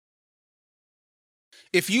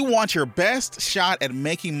If you want your best shot at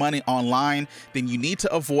making money online, then you need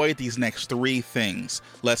to avoid these next three things.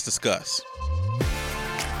 Let's discuss.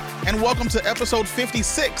 And welcome to episode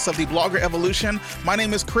 56 of the Blogger Evolution. My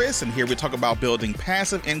name is Chris, and here we talk about building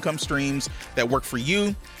passive income streams that work for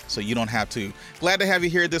you so you don't have to. Glad to have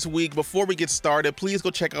you here this week. Before we get started, please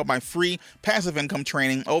go check out my free passive income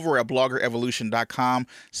training over at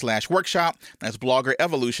bloggerevolution.com/workshop. That's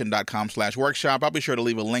bloggerevolution.com/workshop. I'll be sure to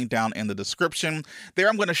leave a link down in the description. There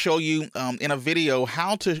I'm going to show you in a video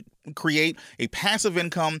how to create a passive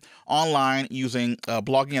income online using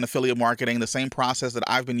blogging and affiliate marketing, the same process that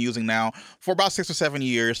I've been using now for about 6 or 7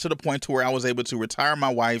 years, to the point to where I was able to retire my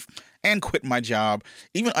wife and quit my job,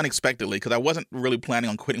 even unexpectedly, because I wasn't really planning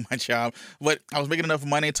on quitting my job, but I was making enough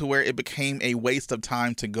money to where it became a waste of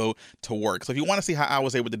time to go to work. So if you want to see how I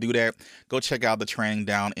was able to do that, go check out the training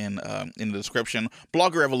down in the description,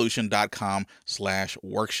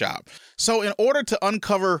 bloggerevolution.com/workshop. So in order to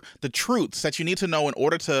uncover the truths that you need to know in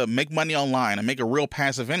order to make money online and make a real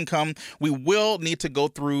passive income, we will need to go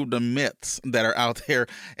through the myths that are out there.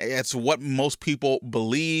 It's what most people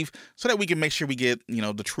believe, so that we can make sure we get,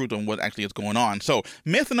 the truth on what actually is going on. So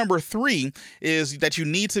myth number 3 is that you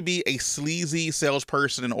need to be a sleazy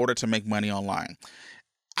salesperson in order to make money online.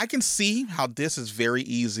 I can see how this is very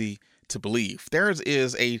easy to believe. There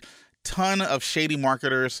is a ton of shady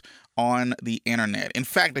marketers on the internet. In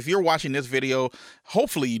fact, if you're watching this video,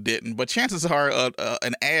 hopefully you didn't, but chances are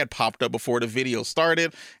an ad popped up before the video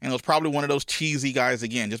started, and it was probably one of those cheesy guys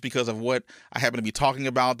again. Just because of what I happen to be talking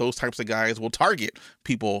about, those types of guys will target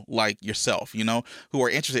people like yourself, who are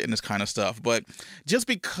interested in this kind of stuff. But just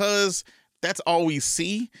because that's all we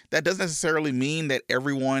see, that doesn't necessarily mean that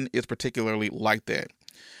everyone is particularly like that.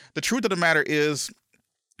 The truth of the matter is,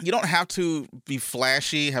 you don't have to be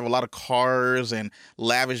flashy, have a lot of cars and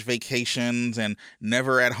lavish vacations and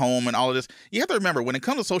never at home and all of this. You have to remember, when it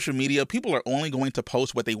comes to social media, people are only going to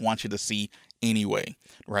post what they want you to see anyway,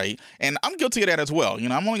 right? And I'm guilty of that as well.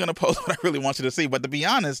 I'm only going to post what I really want you to see. But to be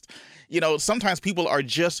honest, sometimes people are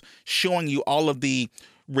just showing you all of the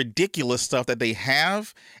ridiculous stuff that they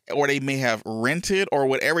have, or they may have rented or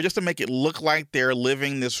whatever, just to make it look like they're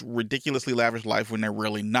living this ridiculously lavish life when they're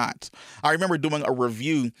really not. I remember doing a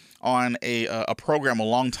review on a program a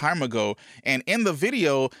long time ago, and in the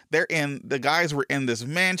video, the guys were in this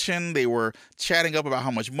mansion. They were chatting up about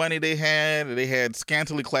how much money they had. They had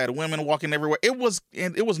scantily clad women walking everywhere. It was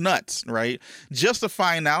nuts, right? Just to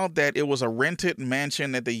find out that it was a rented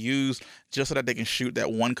mansion that they used just so that they can shoot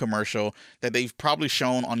that one commercial that they've probably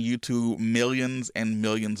shown on YouTube millions and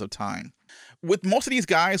millions of times. With most of these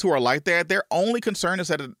guys who are like that, their only concern is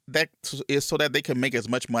that is so that they can make as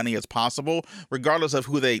much money as possible, regardless of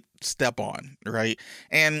who they step on, right?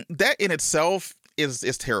 And that in itself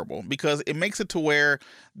is terrible, because it makes it to where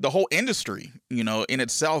the whole industry, in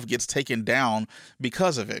itself gets taken down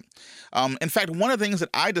because of it. In fact, one of the things that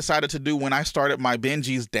I decided to do when I started my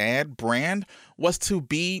Benji's Dad brand was to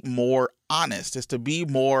be more honest, is to be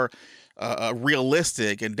more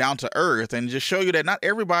realistic and down to earth, and just show you that not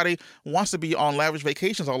everybody wants to be on lavish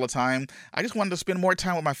vacations all the time. I just wanted to spend more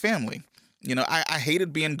time with my family. I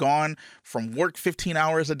hated being gone from work 15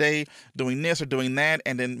 hours a day, doing this or doing that,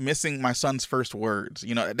 and then missing my son's first words.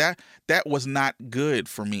 That was not good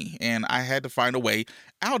for me, and I had to find a way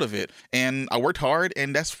out of it. And I worked hard,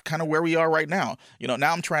 and that's kind of where we are right now.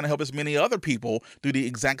 Now I'm trying to help as many other people do the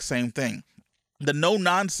exact same thing. The no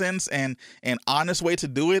nonsense and honest way to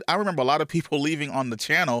do it. I remember a lot of people leaving on the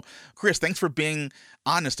channel, Chris, thanks for being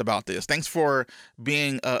honest about this. Thanks for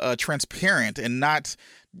being transparent and not,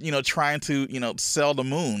 trying to, sell the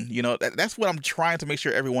moon. That's what I'm trying to make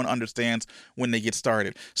sure everyone understands when they get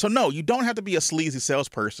started. So no, you don't have to be a sleazy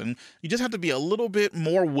salesperson. You just have to be a little bit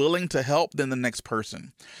more willing to help than the next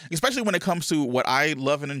person, especially when it comes to what I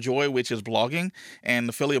love and enjoy, which is blogging and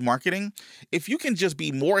affiliate marketing. If you can just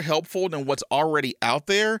be more helpful than what's already out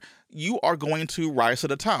there, you are going to rise to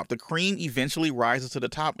the top. The cream eventually rises to the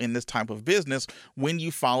top in this type of business when you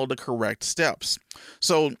follow the correct steps.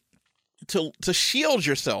 So to shield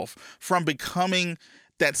yourself from becoming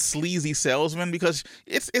that sleazy salesman, because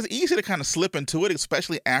it's easy to kind of slip into it,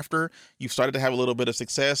 especially after you've started to have a little bit of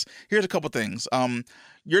success. Here's a couple things.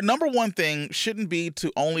 Your number one thing shouldn't be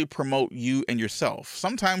to only promote you and yourself.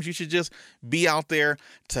 Sometimes you should just be out there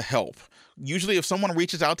to help. Usually if someone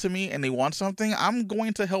reaches out to me and they want something, I'm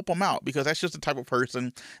going to help them out because that's just the type of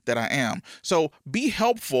person that I am. So be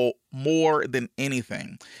helpful more than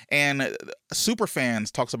anything. And Superfans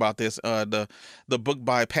talks about this. The book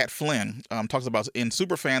by Pat Flynn talks about in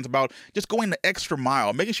Superfans about just going the extra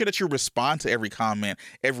mile, making sure that you respond to every comment,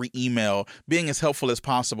 every email, being as helpful as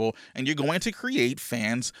possible, and you're going to create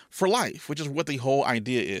fans for life, which is what the whole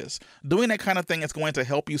idea is. Doing that kind of thing is going to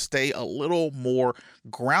help you stay a little more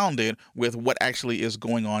grounded with what actually is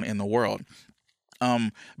going on in the world.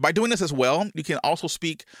 By doing this as well, you can also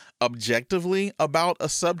speak objectively about a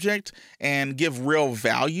subject and give real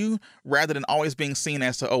value rather than always being seen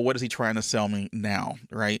as to, oh, what is he trying to sell me now,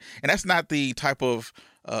 right? And that's not the type of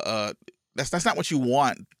that's not what you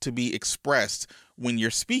want to be expressed when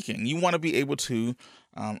you're speaking. You want to be able to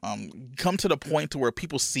come to the point to where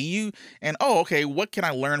people see you and, oh, okay, what can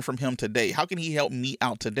I learn from him today? How can he help me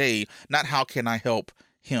out today? Not how can I help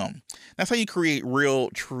him? That's how you create real,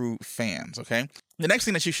 true fans, okay? The next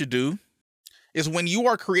thing that you should do is when you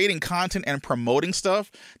are creating content and promoting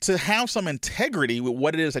stuff, to have some integrity with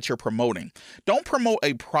what it is that you're promoting. Don't promote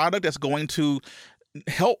a product that's going to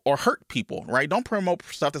help or hurt people, right? Don't promote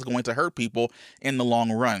stuff that's going to hurt people in the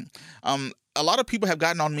long run. A lot of people have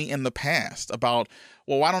gotten on me in the past about,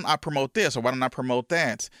 well, why don't I promote this or why don't I promote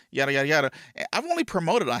that? Yada, yada, yada. I've only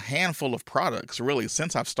promoted a handful of products really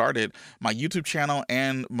since I've started my YouTube channel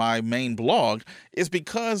and my main blog, is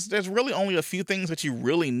because there's really only a few things that you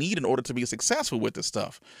really need in order to be successful with this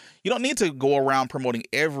stuff. You don't need to go around promoting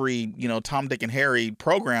every, Tom, Dick, and Harry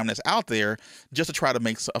program that's out there just to try to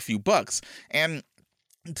make a few bucks. And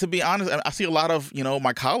to be honest, I see a lot of,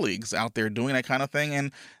 my colleagues out there doing that kind of thing,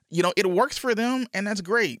 and it works for them, and that's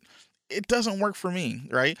great. It doesn't work for me,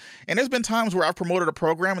 right? And there's been times where I've promoted a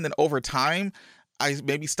program, and then over time, I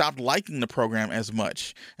maybe stopped liking the program as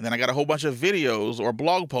much. And then I got a whole bunch of videos or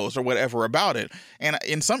blog posts or whatever about it. And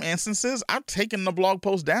in some instances, I've taken the blog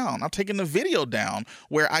post down. I've taken the video down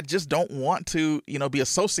where I just don't want to, be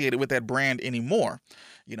associated with that brand anymore.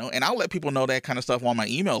 And I'll let people know that kind of stuff on my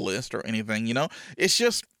email list or anything, It's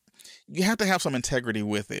just, you have to have some integrity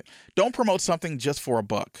with it. Don't promote something just for a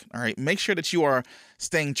buck, all right? Make sure that you are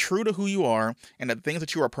staying true to who you are and that the things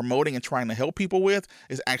that you are promoting and trying to help people with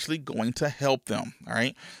is actually going to help them, all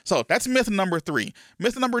right? So that's myth number 3.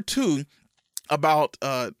 Myth number 2 about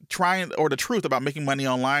the truth about making money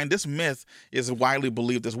online, this myth is widely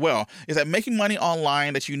believed as well, is that making money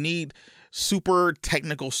online, that you need super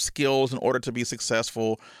technical skills in order to be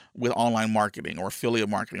successful with online marketing or affiliate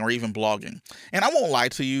marketing or even blogging. And I won't lie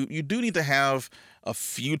to you, you do need to have a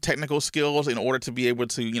few technical skills in order to be able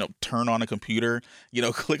to, turn on a computer,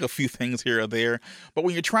 click a few things here or there. But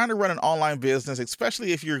when you're trying to run an online business,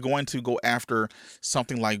 especially if you're going to go after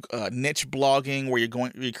something like niche blogging, where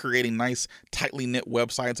you're creating nice, tightly knit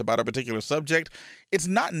websites about a particular subject, it's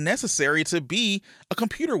not necessary to be a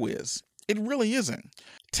computer whiz. It really isn't.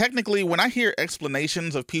 Technically, when I hear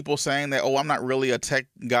explanations of people saying that, oh, I'm not really a tech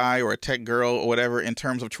guy or a tech girl or whatever in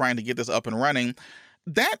terms of trying to get this up and running,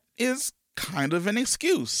 that is kind of an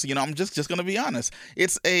excuse. I'm just going to be honest.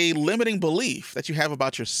 It's a limiting belief that you have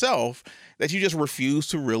about yourself that you just refuse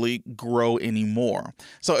to really grow anymore.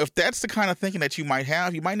 So if that's the kind of thinking that you might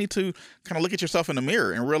have, you might need to kind of look at yourself in the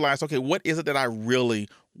mirror and realize, okay, what is it that I really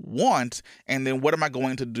want? And then what am I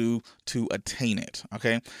going to do to attain it?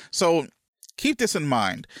 Okay. So keep this in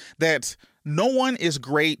mind, that no one is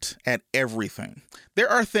great at everything. There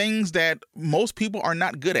are things that most people are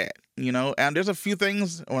not good at, and there's a few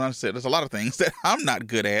things, when I said there's a lot of things that I'm not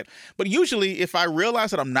good at, but usually if I realize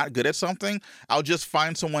that I'm not good at something, I'll just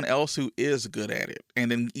find someone else who is good at it and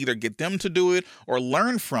then either get them to do it or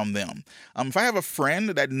learn from them. If I have a friend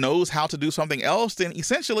that knows how to do something else, then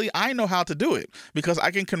essentially I know how to do it because I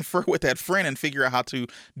can confer with that friend and figure out how to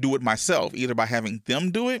do it myself, either by having them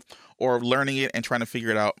do it or learning it and trying to figure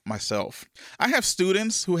it out myself. I have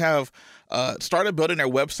students who have started building their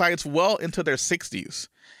websites well into their 60s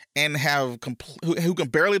and who can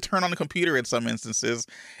barely turn on the computer in some instances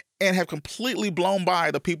and have completely blown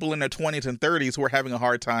by the people in their 20s and 30s who are having a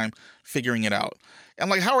hard time figuring it out. I'm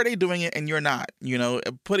like, how are they doing it and you're not?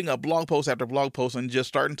 Putting up blog post after blog post and just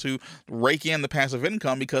starting to rake in the passive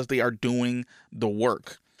income because they are doing the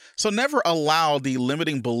work. So never allow the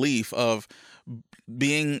limiting belief of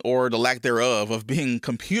being, or the lack thereof, of being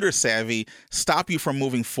computer savvy stop you from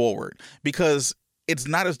moving forward, because it's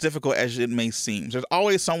not as difficult as it may seem. There's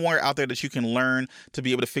always somewhere out there that you can learn to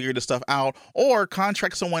be able to figure this stuff out, or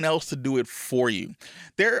contract someone else to do it for you.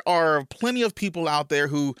 There are plenty of people out there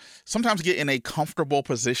who sometimes get in a comfortable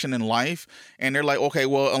position in life and they're like, okay,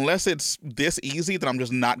 well, unless it's this easy, then I'm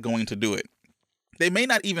just not going to do it. They may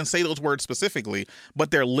not even say those words specifically,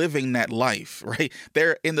 but they're living that life, right?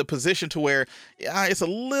 They're in the position to where it's a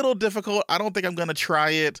little difficult. I don't think I'm going to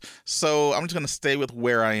try it. So I'm just going to stay with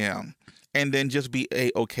where I am and then just be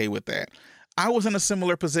okay with that. I was in a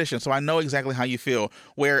similar position, so I know exactly how you feel,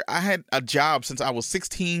 where I had a job since I was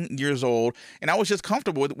 16 years old, and I was just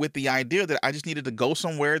comfortable with the idea that I just needed to go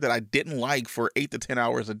somewhere that I didn't like for 8 to 10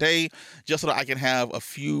 hours a day, just so that I can have a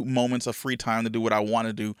few moments of free time to do what I want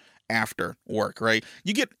to do after work, right?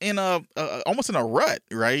 You get in almost in a rut,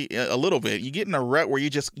 right? A little bit. You get in a rut where you're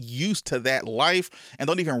just used to that life and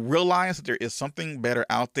don't even realize that there is something better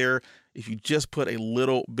out there if you just put a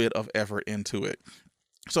little bit of effort into it.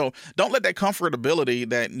 So don't let that comfortability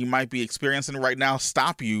that you might be experiencing right now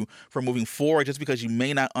stop you from moving forward just because you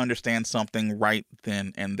may not understand something right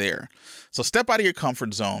then and there. So step out of your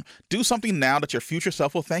comfort zone. Do something now that your future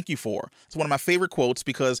self will thank you for. It's one of my favorite quotes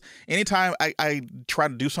because anytime I try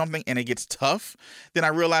to do something and it gets tough, then I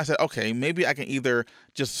realize that, okay, maybe I can either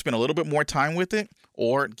just spend a little bit more time with it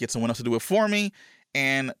or get someone else to do it for me.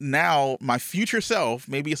 And now my future self,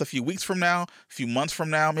 maybe it's a few weeks from now, a few months from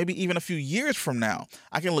now, maybe even a few years from now,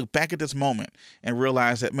 I can look back at this moment and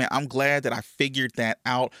realize that, man, I'm glad that I figured that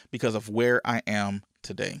out because of where I am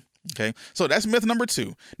today. Okay, so that's myth number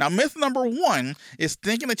 2. Now, myth number 1 is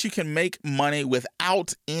thinking that you can make money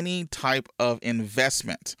without any type of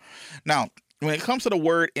investment. Now, when it comes to the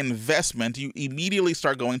word investment, you immediately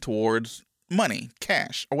start going towards money,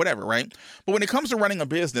 cash, or whatever, right? But when it comes to running a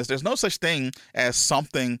business, there's no such thing as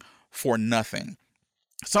something for nothing.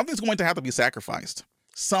 Something's going to have to be sacrificed.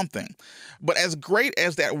 Something. But as great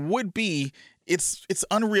as that would be, it's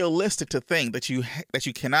unrealistic to think that you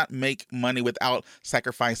cannot make money without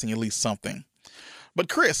sacrificing at least something. But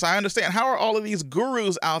Chris, I understand. How are all of these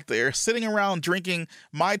gurus out there sitting around drinking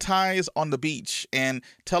Mai Tais on the beach and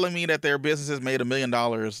telling me that their businesses made $1 million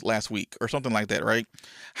last week or something like that, right?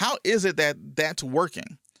 How is it that that's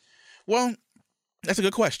working? Well, that's a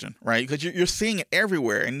good question, right? Because you're seeing it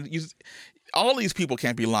everywhere, and all these people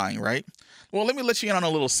can't be lying, right? Well, let me let you in on a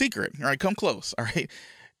little secret. All right, come close. All right.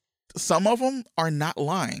 Some of them are not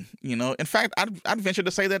lying, In fact, I'd venture to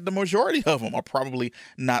say that the majority of them are probably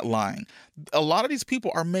not lying. A lot of these people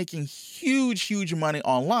are making huge, huge money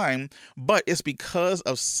online, but it's because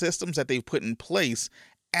of systems that they've put in place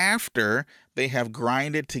after they have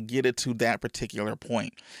grinded to get it to that particular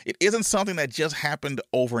point. It isn't something that just happened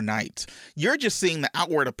overnight. You're just seeing the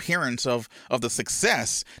outward appearance of the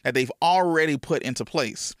success that they've already put into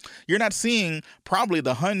place. You're not seeing probably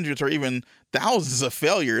the hundreds or even thousands of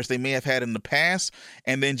failures they may have had in the past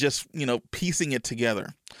and then just, piecing it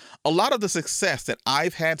together. A lot of the success that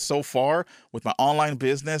I've had so far with my online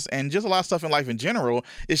business and just a lot of stuff in life in general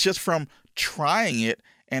is just from trying it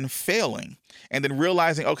and failing and then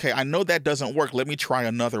realizing, okay, I know that doesn't work. Let me try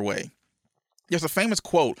another way. There's a famous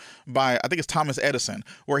quote by, I think it's Thomas Edison,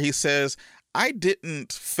 where he says, I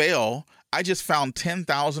didn't fail. I just found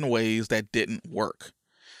 10,000 ways that didn't work.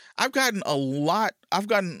 I've gotten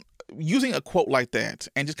using a quote like that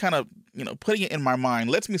and just kind of, putting it in my mind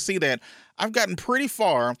lets me see that I've gotten pretty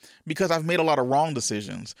far because I've made a lot of wrong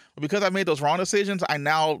decisions. But because I've made those wrong decisions, I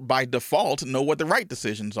now by default know what the right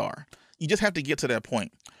decisions are. You just have to get to that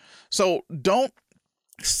point. So don't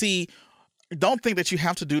think that you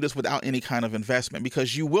have to do this without any kind of investment,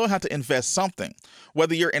 because you will have to invest something,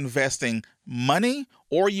 whether you're investing money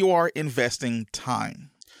or you are investing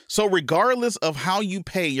time. So regardless of how you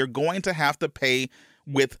pay, you're going to have to pay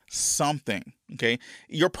with something, okay?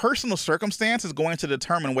 Your personal circumstance is going to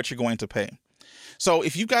determine what you're going to pay. So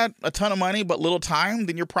if you've got a ton of money but little time,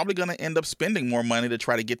 then you're probably going to end up spending more money to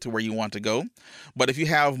try to get to where you want to go. But if you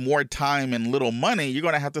have more time and little money, you're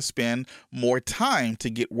going to have to spend more time to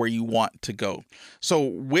get where you want to go. So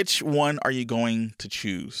which one are you going to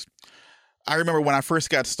choose? I remember when I first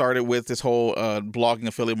got started with this whole blogging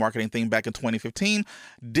affiliate marketing thing back in 2015,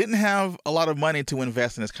 didn't have a lot of money to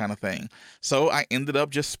invest in this kind of thing. So I ended up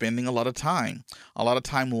just spending a lot of time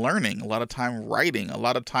learning, a lot of time writing, a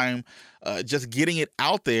lot of time just getting it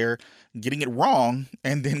out there, getting it wrong,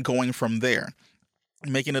 and then going from there,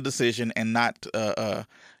 making a decision and not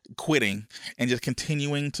quitting and just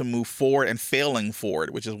continuing to move forward and failing forward,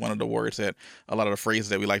 which is one of the words that a lot of the phrases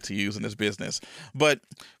that we like to use in this business. But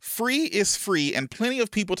free is free, and plenty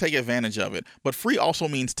of people take advantage of it. But free also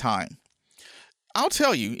means time. I'll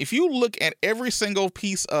tell you, if you look at every single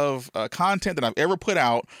piece of content that I've ever put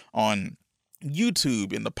out on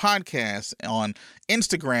YouTube, in the podcast, on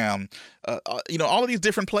Instagram, all of these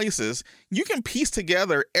different places, you can piece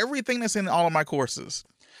together everything that's in all of my courses.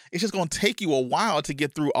 It's just going to take you a while to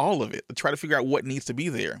get through all of it, to try to figure out what needs to be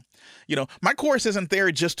there. My course isn't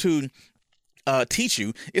there just to teach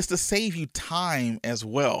you is to save you time as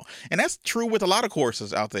well. And that's true with a lot of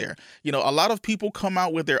courses out there. A lot of people come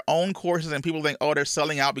out with their own courses and people think, oh, they're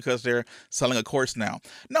selling out because they're selling a course now.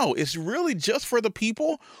 No, it's really just for the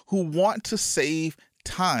people who want to save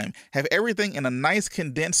time, have everything in a nice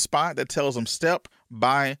condensed spot that tells them step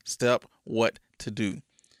by step what to do.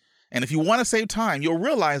 And if you want to save time, you'll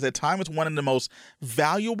realize that time is one of the most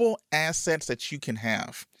valuable assets that you can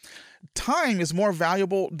have. Time is more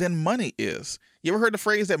valuable than money is. You ever heard the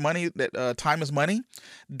phrase that time is money?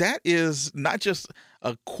 That is not just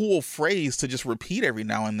a cool phrase to just repeat every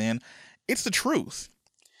now and then. It's the truth.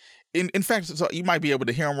 In fact, so you might be able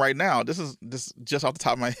to hear them right now. This is just off the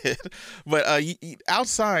top of my head. But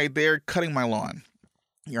outside, they're cutting my lawn.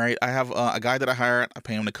 Right? I have a guy that I hired. I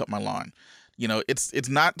pay him to cut my lawn. It's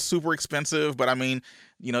not super expensive, but I mean,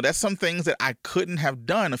 that's some things that I couldn't have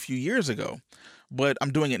done a few years ago. But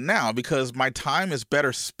I'm doing it now because my time is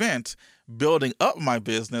better spent building up my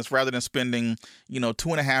business rather than spending,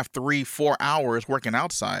 2.5, 3, 4 hours working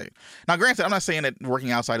outside. Now, granted, I'm not saying that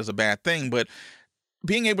working outside is a bad thing, but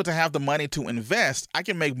being able to have the money to invest, I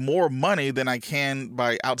can make more money than I can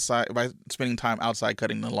by spending time outside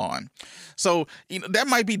cutting the lawn. So, that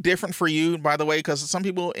might be different for you, by the way, because some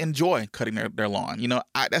people enjoy cutting their lawn.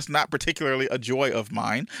 That's not particularly a joy of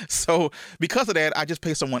mine. So because of that, I just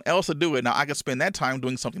pay someone else to do it. Now I can spend that time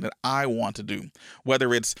doing something that I want to do,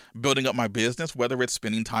 whether it's building up my business, whether it's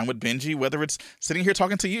spending time with Benji, whether it's sitting here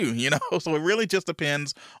talking to you, So it really just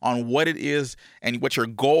depends on what it is and what your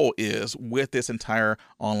goal is with this entire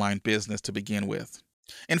online business to begin with.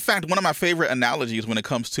 In fact, one of my favorite analogies when it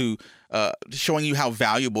comes to showing you how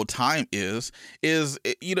valuable time is,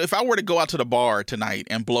 if I were to go out to the bar tonight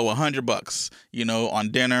and blow $100,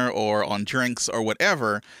 on dinner or on drinks or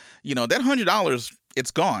whatever, that $100,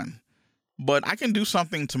 it's gone. But I can do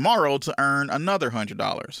something tomorrow to earn another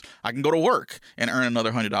 $100. I can go to work and earn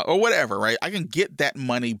another $100 or whatever, right? I can get that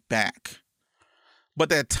money back. But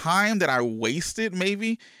that time that I wasted,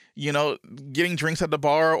 maybe, getting drinks at the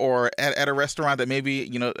bar or at a restaurant that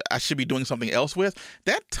maybe, I should be doing something else with,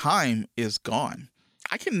 that time is gone.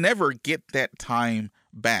 I can never get that time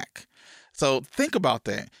back. So think about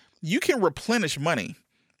that. You can replenish money.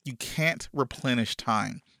 You can't replenish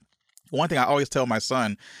time. One thing I always tell my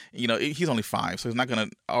son, he's only 5, so he's not going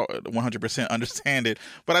to 100% understand it.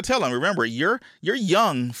 But I tell him, remember, you're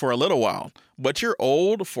young for a little while, but you're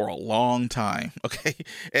old for a long time. Okay.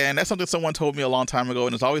 And that's something someone told me a long time ago,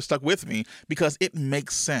 and it's always stuck with me because it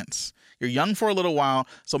makes sense. You're young for a little while,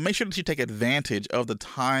 so make sure that you take advantage of the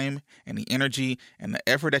time and the energy and the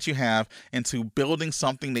effort that you have into building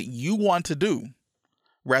something that you want to do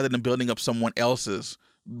rather than building up what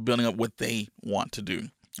they want to do.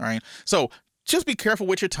 All right. So just be careful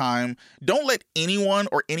with your time. Don't let anyone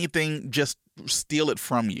or anything just steal it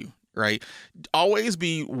from you. Right. Always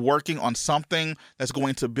be working on something that's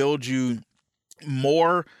going to build you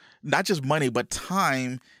more, not just money, but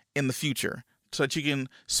time in the future, so that you can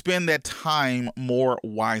spend that time more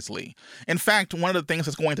wisely. In fact, one of the things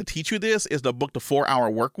that's going to teach you this is the book, The 4-Hour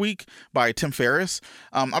Workweek by Tim Ferriss.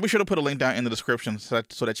 I'll be sure to put a link down in the description so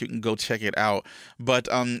that you can go check it out. But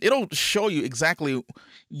it'll show you exactly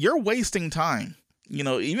you're wasting time.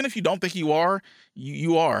 Even if you don't think you are,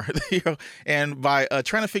 you are. And by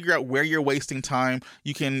trying to figure out where you're wasting time,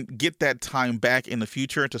 you can get that time back in the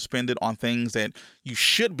future to spend it on things that you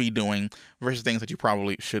should be doing versus things that you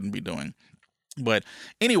probably shouldn't be doing. But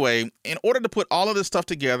anyway, in order to put all of this stuff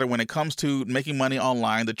together when it comes to making money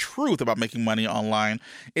online, the truth about making money online,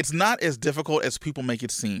 it's not as difficult as people make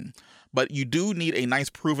it seem. But you do need a nice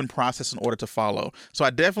proven process in order to follow. So I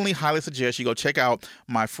definitely highly suggest you go check out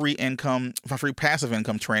my free passive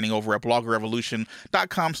income training over at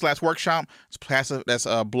bloggerevolution.com/workshop. That's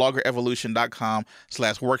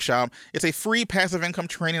bloggerevolution.com/workshop. It's a free passive income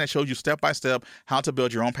training that shows you step by step how to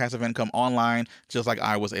build your own passive income online, just like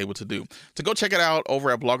I was able to do. So go check it out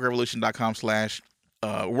over at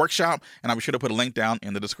bloggerevolution.com/workshop, and I'll be sure to put a link down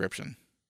in the description.